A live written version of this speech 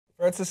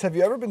Francis, have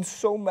you ever been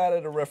so mad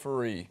at a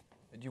referee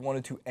that you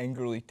wanted to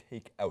angrily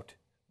take out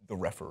the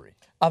referee?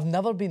 I've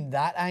never been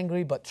that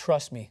angry, but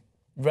trust me,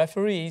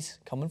 referees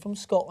coming from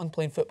Scotland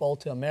playing football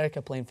to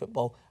America playing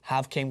football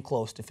have came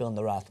close to feeling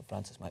the wrath of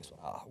Francis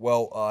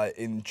Maxwell.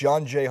 In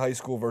John Jay High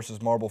School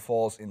versus Marble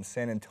Falls in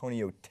San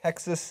Antonio,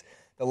 Texas,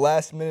 the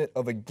last minute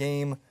of a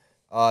game,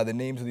 the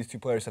names of these two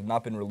players have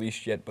not been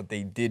released yet, but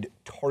they did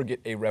target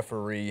a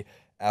referee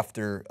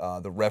after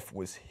the ref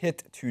was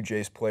hit. Two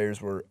Jays players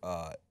were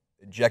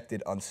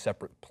ejected on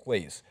separate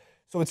plays.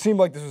 So it seemed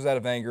like this was out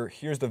of anger.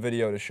 Here's the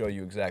video to show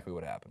you exactly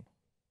what happened.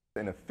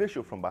 An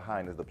official from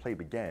behind as the play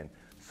began,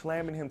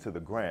 slamming him to the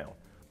ground.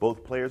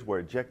 Both players were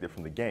ejected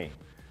from the game.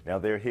 Now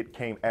their hit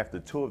came after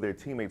two of their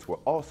teammates were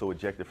also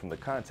ejected from the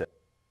contest.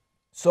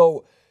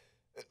 So,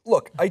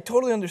 look, I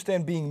totally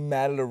understand being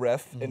mad at a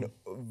ref and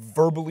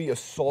verbally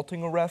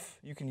assaulting a ref.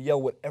 You can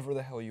yell whatever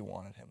the hell you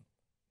want at him.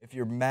 If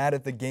you're mad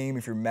at the game,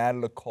 if you're mad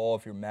at a call,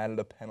 if you're mad at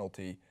a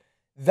penalty,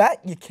 that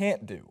you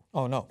can't do.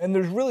 Oh, no. And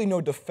there's really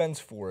no defense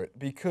for it,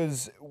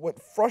 because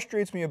what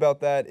frustrates me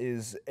about that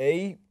is,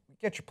 A,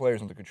 get your players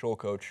under control,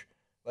 coach.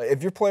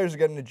 If your players are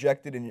getting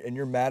ejected and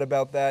you're mad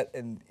about that,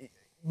 and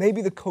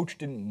maybe the coach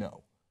didn't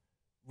know,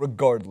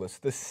 regardless,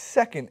 the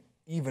second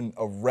even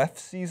a ref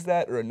sees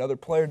that or another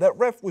player, that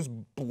ref was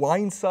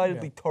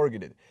blindsidedly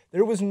targeted.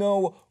 There was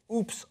no,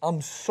 oops,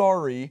 I'm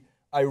sorry,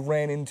 I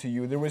ran into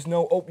you. There was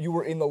no, oh, you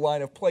were in the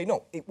line of play.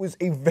 No, it was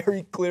a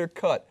very clear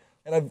cut.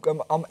 And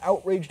I'm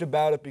outraged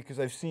about it because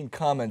I've seen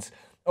comments,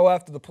 oh,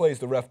 after the plays,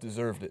 the ref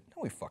deserved it.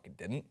 No, he fucking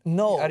didn't.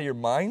 No. Out of your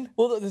mind?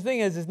 Well, the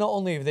thing is not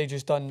only have they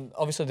just done,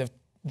 obviously they've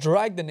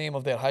dragged the name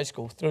of their high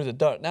school through the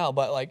dirt now,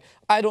 but like,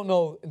 I don't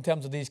know in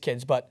terms of these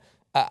kids, but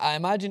I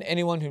imagine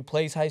anyone who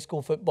plays high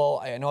school football,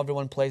 I know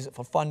everyone plays it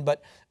for fun,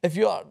 but if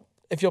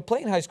you're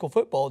playing high school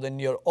football, then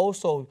you're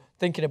also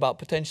thinking about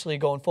potentially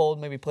going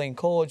forward, maybe playing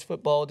college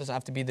football. It doesn't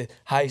have to be the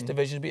highest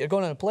divisions, but you're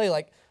going on to play,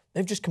 like,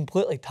 they've just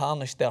completely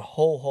tarnished their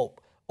whole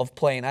hope of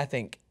playing, I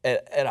think,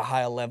 at a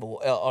higher level,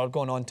 or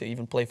going on to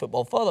even play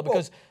football further.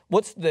 Because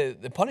what's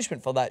the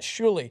punishment for that?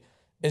 Surely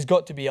has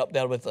got to be up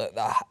there with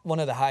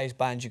one of the highest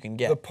bans you can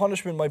get. The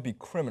punishment might be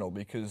criminal,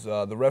 because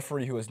the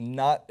referee who has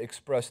not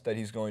expressed that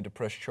he's going to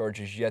press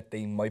charges yet,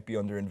 they might be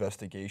under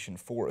investigation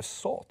for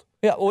assault.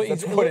 Yeah, well,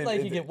 it looked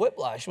like you get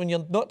whiplash when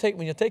you're not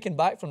when you're taken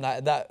back from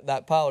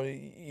that power.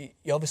 You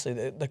obviously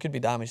there could be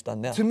damage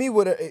done there. To me,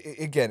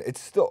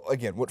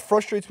 what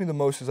frustrates me the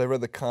most is I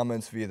read the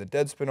comments via the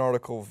Deadspin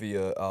article,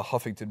 via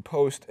Huffington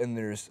Post, and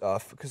there's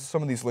because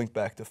some of these link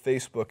back to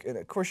Facebook, and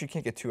of course you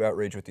can't get too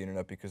outraged with the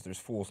internet because there's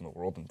fools in the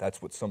world, and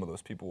that's what some of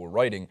those people were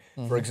writing.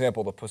 For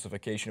example, the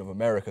pussification of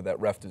America, that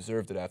ref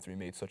deserved it after he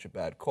made such a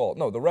bad call.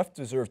 No, the ref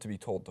deserved to be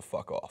told to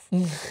fuck off.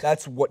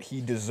 That's what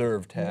he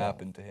deserved to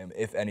happen to him,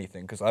 if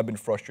anything, because I've been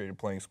frustrated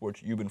playing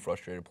sports, you've been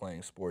frustrated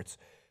playing sports.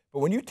 But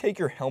when you take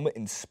your helmet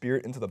and spear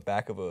it into the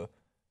back of a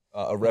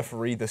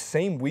referee, the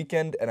same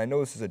weekend, and I know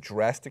this is a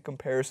drastic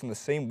comparison, the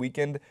same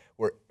weekend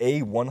where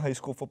one high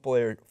school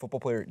football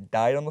player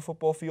died on the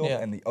football field,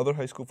 and the other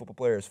high school football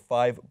player has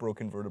 5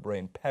 broken vertebrae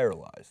and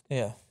paralyzed.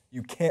 Yeah.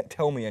 You can't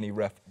tell me any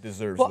ref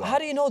deserves that. How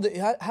do you know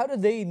that? How do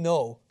they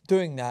know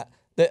doing that?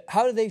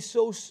 How are they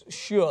so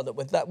sure that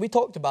with that, we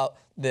talked about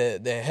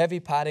the heavy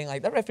padding,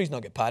 like that referee's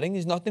not get padding,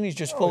 he's nothing, he's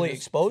just fully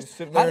exposed.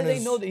 How do they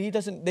know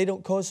that they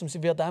don't cause some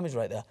severe damage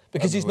right there?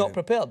 Because he's not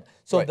prepared.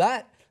 So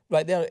that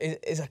right there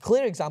is a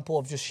clear example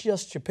of just sheer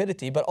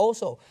stupidity, but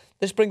also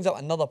this brings up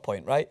another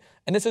point, right?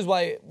 And this is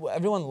why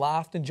everyone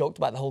laughed and joked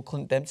about the whole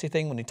Clint Dempsey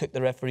thing when he took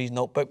the referee's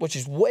notebook, which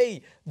is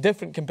way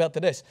different compared to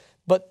this.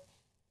 But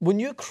when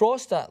you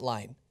cross that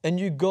line and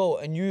you go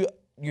and you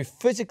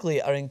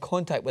physically are in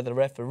contact with the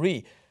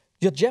referee,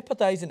 you're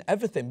jeopardizing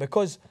everything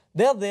because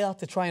they're there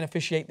to try and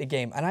officiate the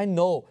game. And I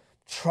know,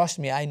 trust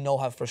me, I know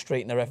how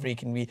frustrating a referee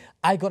can be.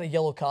 I got a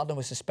yellow card and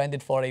was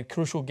suspended for a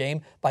crucial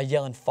game by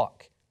yelling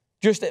fuck.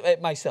 Just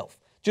at myself.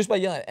 Just by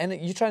yelling. And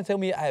you're trying to tell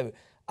me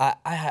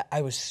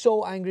I was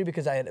so angry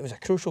because it was a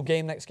crucial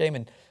game next game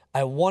and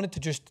I wanted to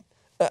just...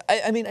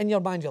 I mean, in your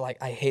mind, you're like,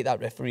 I hate that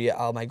referee.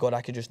 Oh, my God,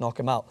 I could just knock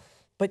him out.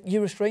 But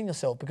you restrain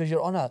yourself because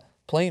you're on a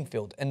playing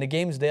field and the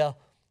game's there.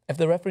 If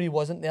the referee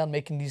wasn't there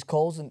making these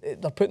calls, and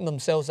they're putting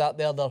themselves out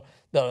there,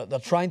 they're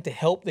trying to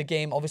help the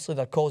game. Obviously,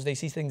 their calls, they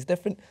see things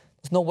different.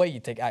 There's no way you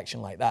take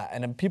action like that.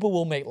 And then people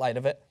will make light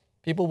of it.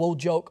 People will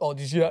joke, oh,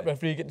 did you see that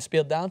referee getting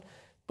speared down?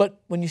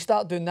 But when you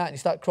start doing that and you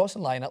start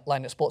crossing line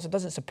at sports, it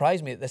doesn't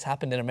surprise me that this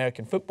happened in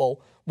American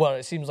football, where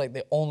it seems like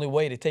the only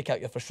way to take out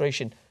your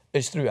frustration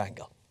is through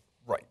anger.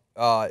 Right.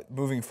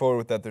 Moving forward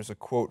with that, there's a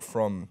quote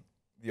from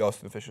the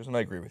Austin officials, and I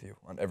agree with you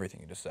on everything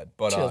you just said.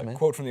 But a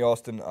quote from the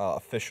Austin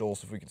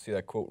officials, if we can see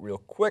that quote real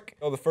quick.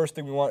 The first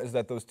thing we want is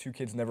that those 2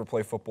 kids never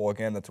play football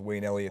again. That's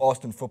Wayne Elliott,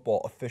 Austin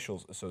Football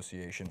Officials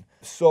Association.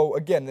 So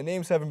again, the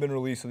names haven't been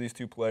released of these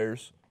 2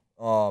 players.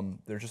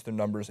 They're just their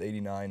numbers,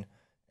 89,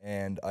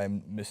 and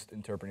I'm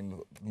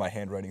misinterpreting my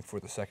handwriting for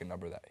the second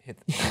number that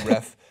hit the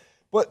ref.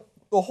 But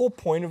the whole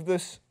point of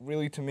this,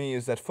 really, to me,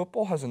 is that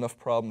football has enough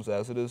problems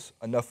as it is,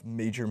 enough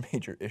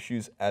major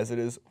issues as it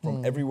is,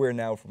 from everywhere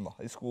now, from the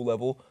high school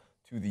level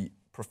to the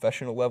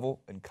professional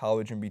level and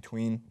college in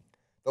between.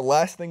 The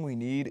last thing we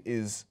need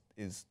is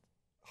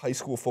high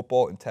school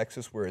football in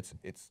Texas, where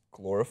it's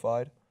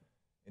glorified.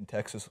 In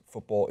Texas,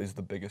 football is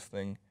the biggest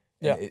thing.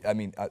 Yeah. I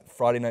mean,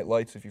 Friday Night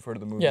Lights, if you've heard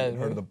of the movie and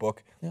heard of the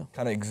book, yeah,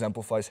 kind of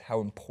exemplifies how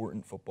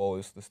important football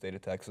is to the state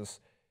of Texas.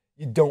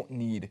 You don't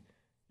need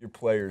your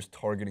players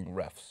targeting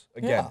refs.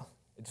 Again,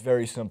 it's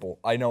very simple.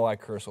 I know I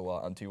curse a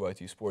lot on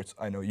TYT Sports.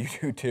 I know you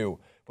do too.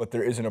 But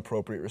there is an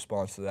appropriate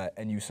response to that,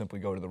 and you simply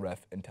go to the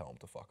ref and tell him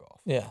to fuck off.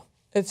 Yeah.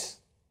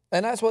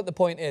 And that's what the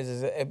point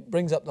is it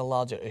brings up the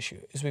larger issue.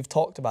 As we've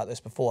talked about this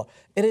before,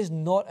 it is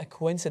not a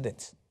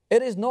coincidence.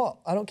 It is not.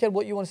 I don't care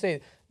what you want to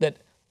say, that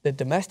the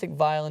domestic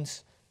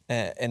violence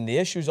and the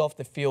issues off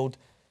the field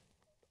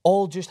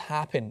all just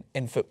happen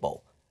in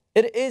football.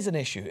 It is an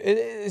issue. It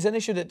is an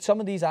issue that some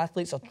of these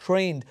athletes are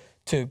trained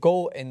to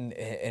go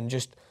and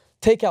just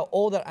take out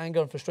all their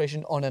anger and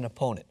frustration on an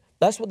opponent.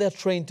 That's what they're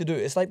trained to do.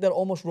 It's like they're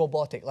almost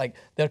robotic. Like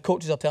their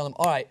coaches are telling them,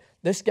 all right,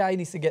 this guy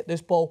needs to get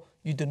this ball.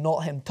 You do not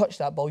let him touch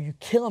that ball. You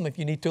kill him if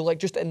you need to, like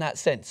just in that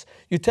sense.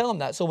 You tell him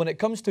that. So when it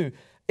comes to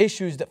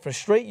issues that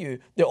frustrate you,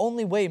 the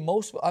only way I'm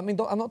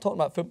not talking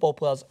about football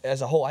players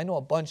as a whole. I know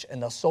a bunch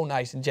and they're so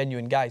nice and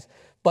genuine guys.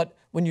 But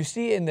when you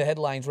see in the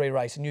headlines Ray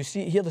Rice and you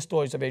hear the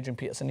stories of Adrian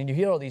Peterson and you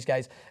hear all these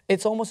guys,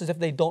 it's almost as if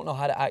they don't know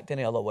how to act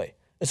any other way.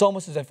 It's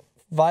almost as if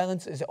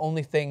violence is the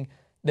only thing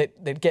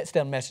that gets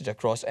their message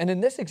across. And in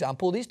this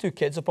example, these two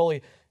kids have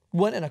probably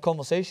went in a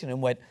conversation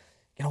and went,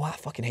 you know what, I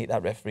fucking hate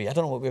that referee. I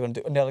don't know what we're going to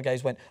do. And the other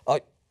guys went,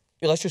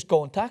 let's just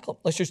go and tackle him.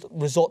 Let's just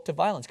resort to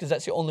violence because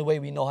that's the only way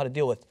we know how to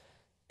deal with.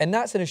 And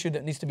that's an issue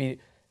that needs to be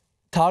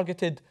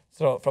targeted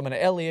from an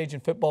early age in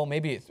football.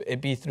 Maybe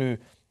it'd be through,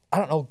 I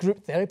don't know,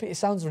 group therapy. It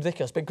sounds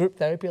ridiculous, but group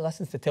therapy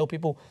lessons to tell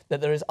people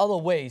that there is other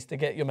ways to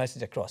get your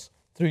message across,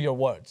 through your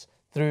words,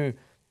 through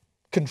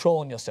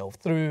controlling yourself,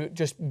 through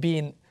just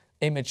being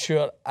a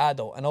mature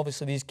adult. And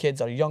obviously these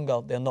kids are younger,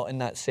 they're not in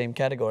that same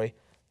category.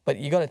 But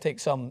you got to take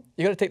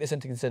this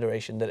into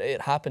consideration that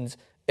it happens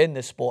in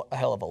this sport a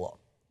hell of a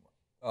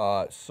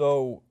lot.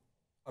 So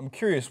I'm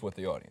curious what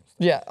the audience thinks.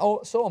 Yeah,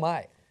 so am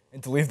I.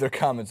 And to leave their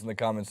comments in the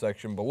comment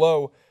section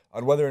below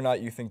on whether or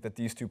not you think that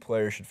these two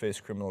players should face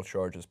criminal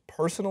charges.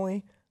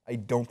 Personally, I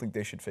don't think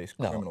they should face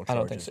criminal charges. I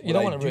don't think so. You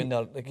don't want to ruin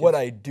their kids. What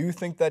I do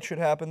think that should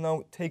happen,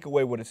 though, take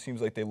away what it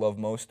seems like they love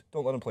most.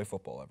 Don't let them play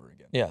football ever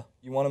again. Yeah.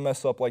 You want to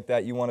mess up like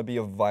that, you want to be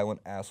a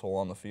violent asshole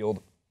on the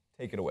field,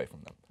 take it away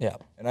from them. Yeah.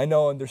 And I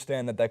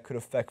understand that could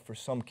affect for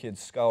some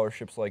kids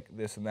scholarships like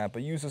this and that,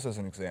 but use this as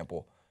an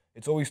example.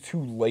 It's always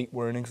too late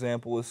where an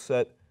example is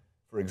set.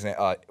 For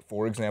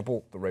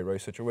example, the Ray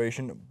Rice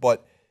situation,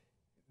 but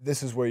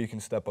this is where you can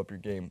step up your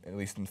game, at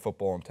least in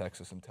football in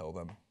Texas, and tell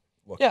them,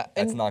 look,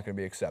 that's not going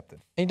to be accepted.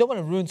 And you don't want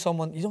to ruin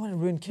someone. You don't want to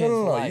ruin kids'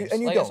 lives.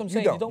 And you That's what I'm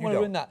saying. You don't want to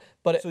ruin that.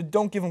 But so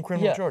don't give them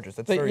criminal charges.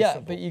 That's very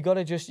simple. But you got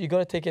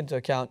to take into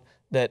account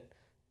that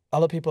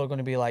other people are going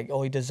to be like,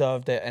 oh, he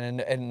deserved it,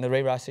 and in the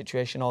Ray Rice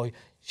situation, oh,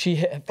 she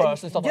hit him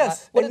first and stuff like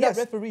that. What did that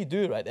referee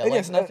do right there?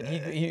 Like nothing.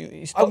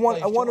 He I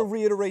want to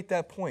reiterate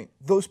that point.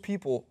 Those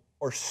people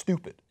are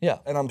stupid. Yeah.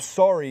 And I'm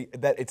sorry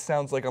that it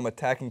sounds like I'm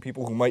attacking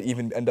people who might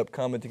even end up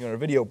commenting on our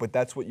video, but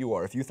that's what you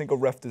are. If you think a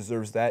ref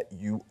deserves that,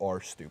 you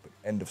are stupid.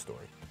 End of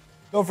story.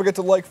 Don't forget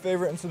to like,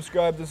 favorite, and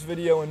subscribe this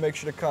video, and make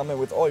sure to comment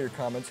with all your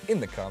comments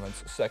in the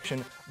comments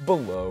section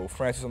below.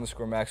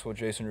 Francis_Maxwell,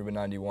 Jason Rubin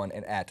 91,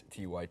 and at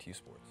TYT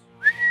Sports.